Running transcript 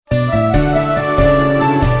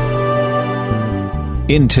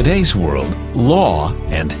In today's world, law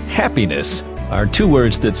and happiness are two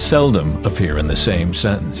words that seldom appear in the same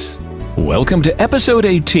sentence. Welcome to episode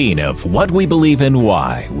 18 of What We Believe and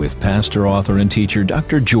Why with pastor, author, and teacher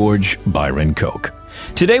Dr. George Byron Koch.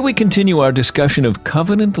 Today we continue our discussion of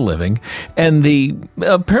covenant living and the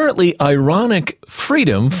apparently ironic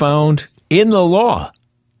freedom found in the law,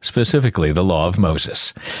 specifically the law of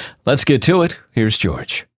Moses. Let's get to it. Here's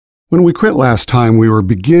George. When we quit last time, we were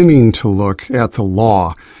beginning to look at the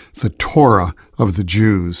law, the Torah of the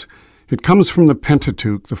Jews. It comes from the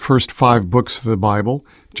Pentateuch, the first 5 books of the Bible: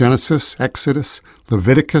 Genesis, Exodus,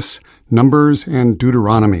 Leviticus, Numbers, and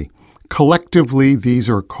Deuteronomy. Collectively, these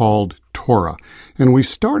are called Torah. And we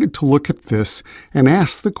started to look at this and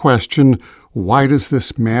ask the question, why does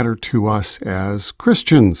this matter to us as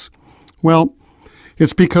Christians? Well,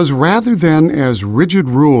 it's because rather than as rigid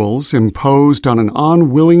rules imposed on an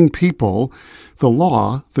unwilling people, the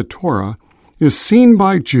law, the Torah, is seen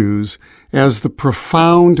by Jews as the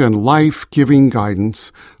profound and life-giving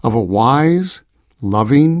guidance of a wise,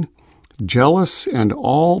 loving, jealous, and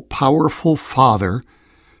all-powerful Father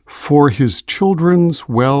for his children's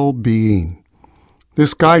well-being.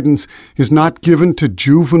 This guidance is not given to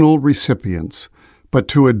juvenile recipients, but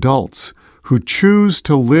to adults who choose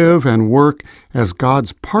to live and work as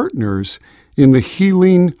God's partners in the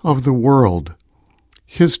healing of the world.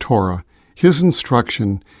 His Torah, his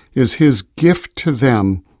instruction, is his gift to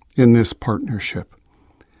them in this partnership.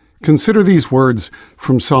 Consider these words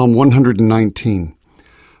from Psalm 119.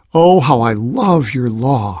 "Oh, how I love your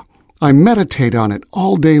law! I meditate on it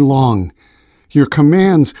all day long. Your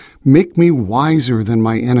commands make me wiser than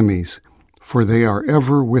my enemies, for they are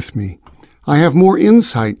ever with me. I have more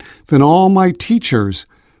insight than all my teachers,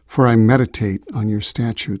 for I meditate on your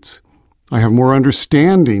statutes. I have more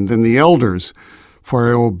understanding than the elders, for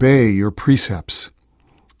I obey your precepts.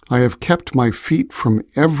 I have kept my feet from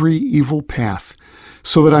every evil path,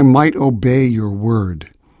 so that I might obey your word.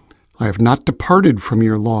 I have not departed from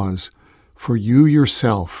your laws, for you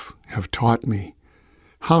yourself have taught me.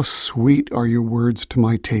 How sweet are your words to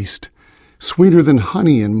my taste, sweeter than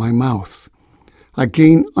honey in my mouth. I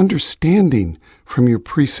gain understanding from your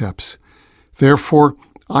precepts. Therefore,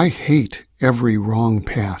 I hate every wrong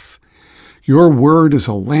path. Your word is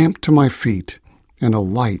a lamp to my feet and a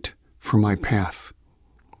light for my path."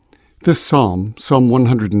 This psalm, Psalm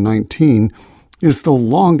 119, is the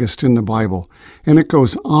longest in the Bible, and it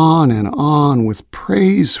goes on and on with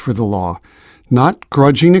praise for the law, not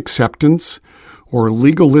grudging acceptance or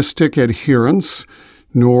legalistic adherence,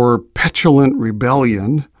 nor petulant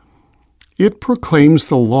rebellion. It proclaims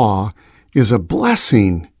the law is a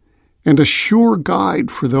blessing and a sure guide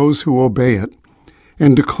for those who obey it,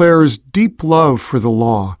 and declares deep love for the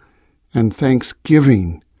law and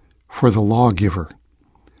thanksgiving for the lawgiver.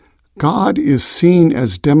 God is seen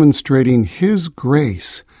as demonstrating his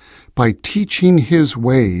grace by teaching his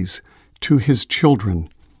ways to his children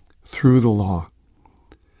through the law.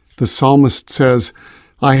 The psalmist says,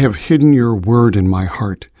 "I have hidden your word in my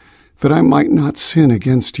heart, that I might not sin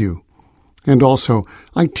against you. And also,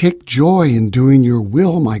 I take joy in doing your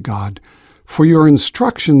will, my God, for your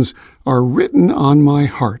instructions are written on my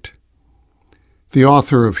heart." The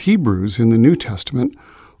author of Hebrews in the New Testament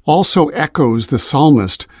also echoes the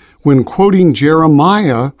psalmist when quoting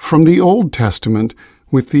Jeremiah from the Old Testament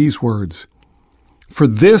with these words, "For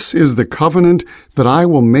this is the covenant that I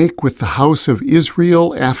will make with the house of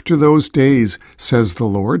Israel after those days, says the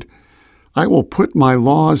Lord. I will put my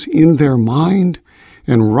laws in their mind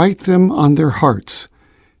and write them on their hearts,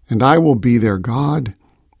 and I will be their God,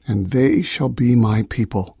 and they shall be my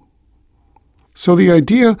people." So the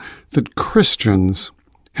idea that Christians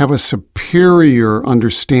have a superior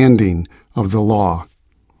understanding of the law,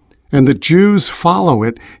 and that Jews follow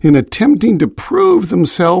it in attempting to prove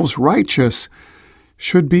themselves righteous,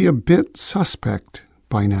 should be a bit suspect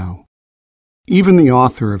by now. Even the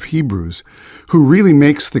author of Hebrews, who really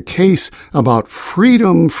makes the case about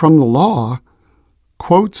freedom from the law,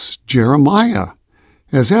 quotes Jeremiah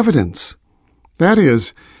as evidence. That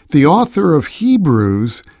is, the author of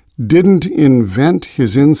Hebrews didn't invent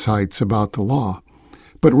his insights about the law,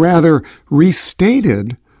 but rather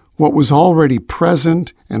restated what was already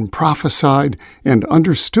present and prophesied and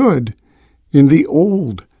understood in the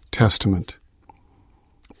Old Testament.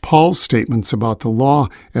 Paul's statements about the law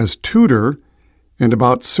as tutor and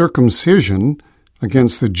about circumcision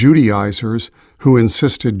against the Judaizers who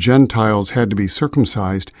insisted Gentiles had to be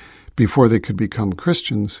circumcised before they could become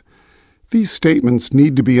Christians, these statements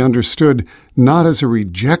need to be understood not as a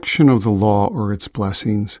rejection of the law or its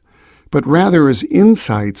blessings, but rather as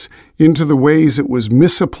insights into the ways it was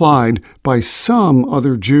misapplied by some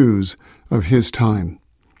other Jews of his time.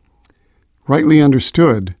 Rightly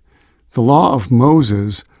understood, the law of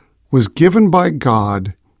Moses was given by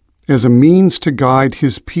God as a means to guide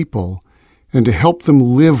his people and to help them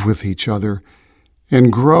live with each other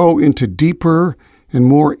and grow into deeper and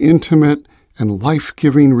more intimate and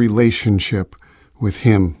life-giving relationship with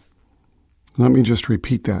him. Let me just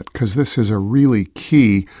repeat that, because this is a really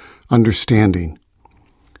key understanding.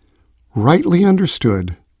 Rightly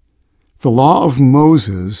understood, the law of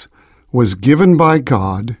Moses was given by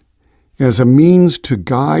God as a means to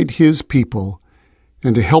guide his people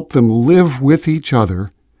and to help them live with each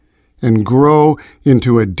other and grow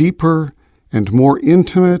into a deeper and more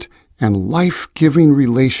intimate and life-giving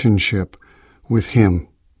relationship with him.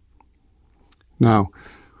 Now,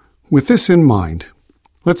 with this in mind,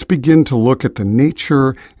 let's begin to look at the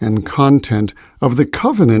nature and content of the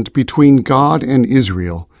covenant between God and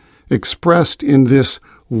Israel, expressed in this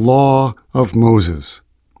law of Moses.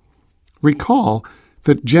 Recall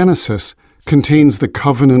that Genesis contains the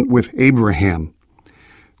covenant with Abraham.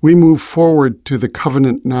 We move forward to the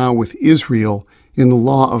covenant now with Israel in the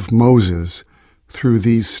law of Moses through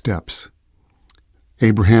these steps.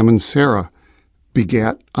 Abraham and Sarah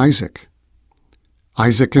begat Isaac.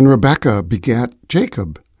 Isaac and Rebekah begat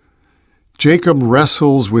Jacob. Jacob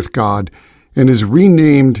wrestles with God and is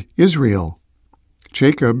renamed Israel.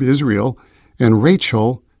 Jacob, Israel, and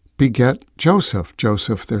Rachel beget Joseph,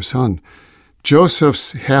 their son.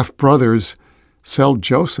 Joseph's half-brothers sell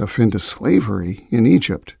Joseph into slavery in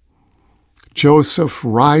Egypt. Joseph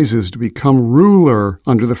rises to become ruler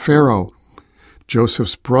under the Pharaoh.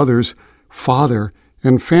 Joseph's brothers, father,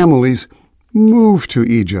 and families move to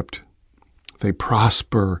Egypt. They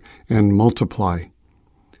prosper and multiply.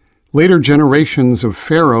 Later generations of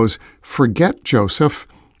pharaohs forget Joseph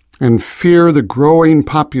and fear the growing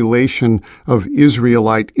population of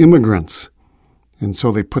Israelite immigrants, and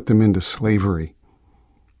so they put them into slavery.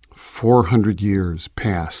 400 years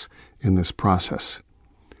pass in this process.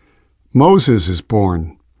 Moses is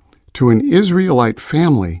born to an Israelite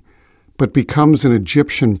family, but becomes an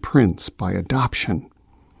Egyptian prince by adoption.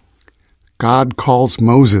 God calls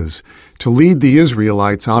Moses to lead the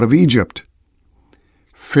Israelites out of Egypt.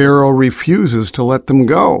 Pharaoh refuses to let them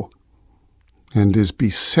go and is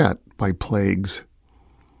beset by plagues.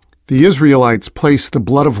 The Israelites place the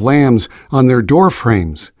blood of lambs on their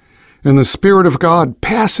doorframes, and the Spirit of God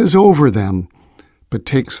passes over them, but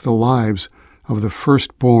takes the lives of the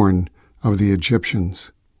firstborn of the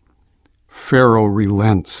Egyptians. Pharaoh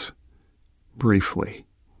relents briefly.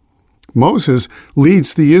 Moses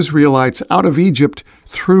leads the Israelites out of Egypt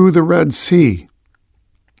through the Red Sea.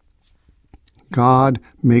 God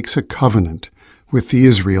makes a covenant with the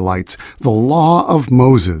Israelites, the law of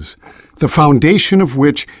Moses, the foundation of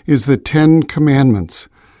which is the 10 Commandments,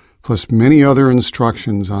 plus many other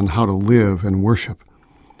instructions on how to live and worship.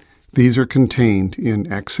 These are contained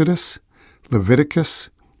in Exodus, Leviticus,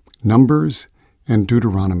 Numbers, and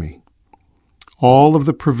Deuteronomy. All of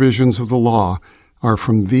the provisions of the law are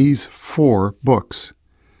from these 4 books,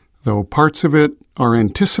 though parts of it are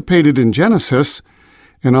anticipated in Genesis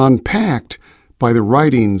and unpacked by the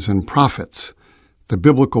writings and prophets, the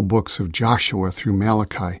biblical books of Joshua through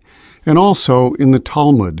Malachi, and also in the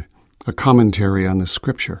Talmud, a commentary on the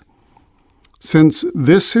Scripture. Since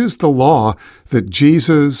this is the law that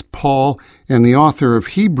Jesus, Paul, and the author of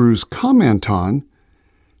Hebrews comment on,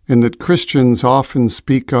 and that Christians often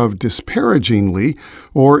speak of disparagingly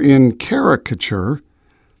or in caricature,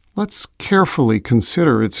 let's carefully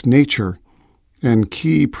consider its nature and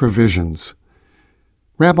key provisions.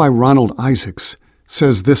 Rabbi Ronald Isaacs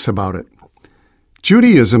says this about it: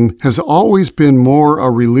 Judaism has always been more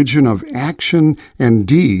a religion of action and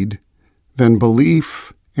deed than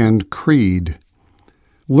belief and creed.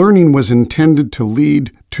 Learning was intended to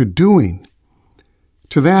lead to doing.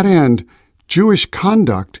 To that end, Jewish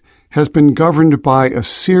conduct has been governed by a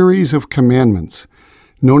series of commandments,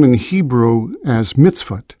 known in Hebrew as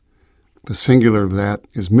mitzvot. The singular of that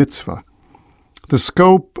is mitzvah. The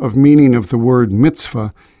scope of meaning of the word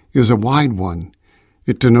mitzvah is a wide one.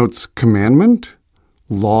 It denotes commandment,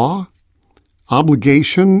 law,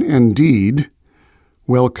 obligation, and deed,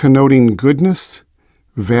 while connoting goodness,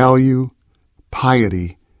 value,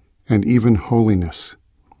 piety, and even holiness.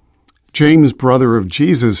 James, brother of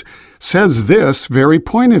Jesus, says this very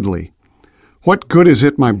pointedly: "What good is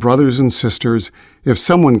it, my brothers and sisters, if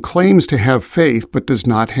someone claims to have faith but does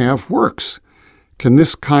not have works? Can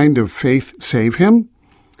this kind of faith save him?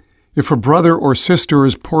 If a brother or sister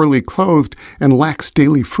is poorly clothed and lacks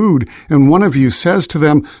daily food, and one of you says to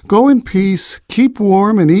them, 'Go in peace, keep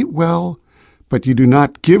warm and eat well,' but you do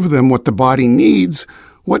not give them what the body needs,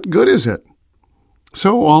 what good is it?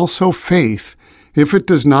 So also faith, if it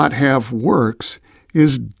does not have works,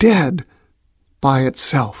 is dead by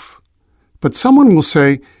itself. But someone will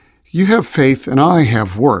say, you have faith and I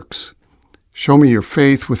have works. Show me your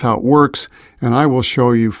faith without works, and I will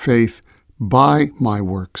show you faith by my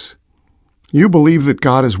works. You believe that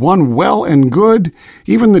God is one, well and good.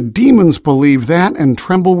 Even the demons believe that and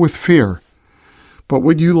tremble with fear. But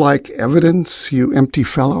would you like evidence, you empty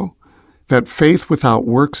fellow, that faith without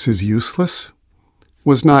works is useless?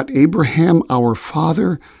 Was not Abraham our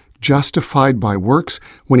father justified by works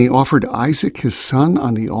when he offered Isaac his son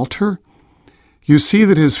on the altar? You see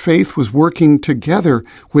that his faith was working together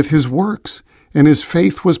with his works, and his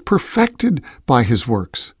faith was perfected by his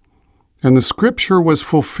works. And the scripture was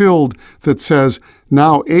fulfilled that says,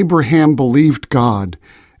 now Abraham believed God,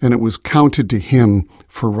 and it was counted to him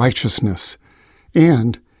for righteousness,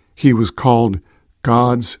 and he was called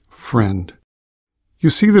God's friend. You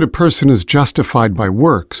see that a person is justified by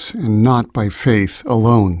works and not by faith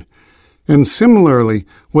alone. And similarly,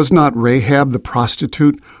 was not Rahab the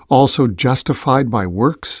prostitute also justified by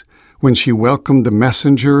works when she welcomed the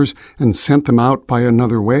messengers and sent them out by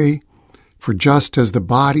another way? For just as the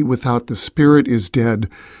body without the spirit is dead,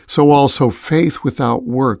 so also faith without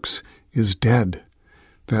works is dead.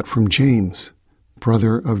 That from James,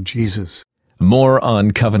 brother of Jesus. More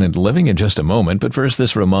on covenant living in just a moment, but first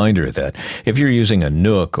this reminder that if you're using a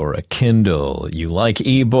Nook or a Kindle, you like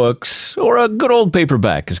ebooks, or a good old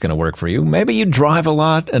paperback is going to work for you. Maybe you drive a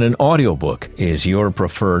lot and an audiobook is your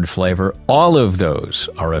preferred flavor. All of those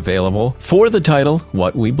are available for the title,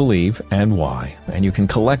 What We Believe and Why. And you can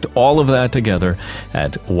collect all of that together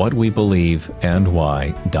at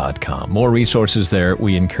whatwebelieveandwhy.com. More resources there.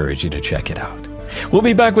 We encourage you to check it out. We'll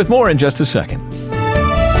be back with more in just a second.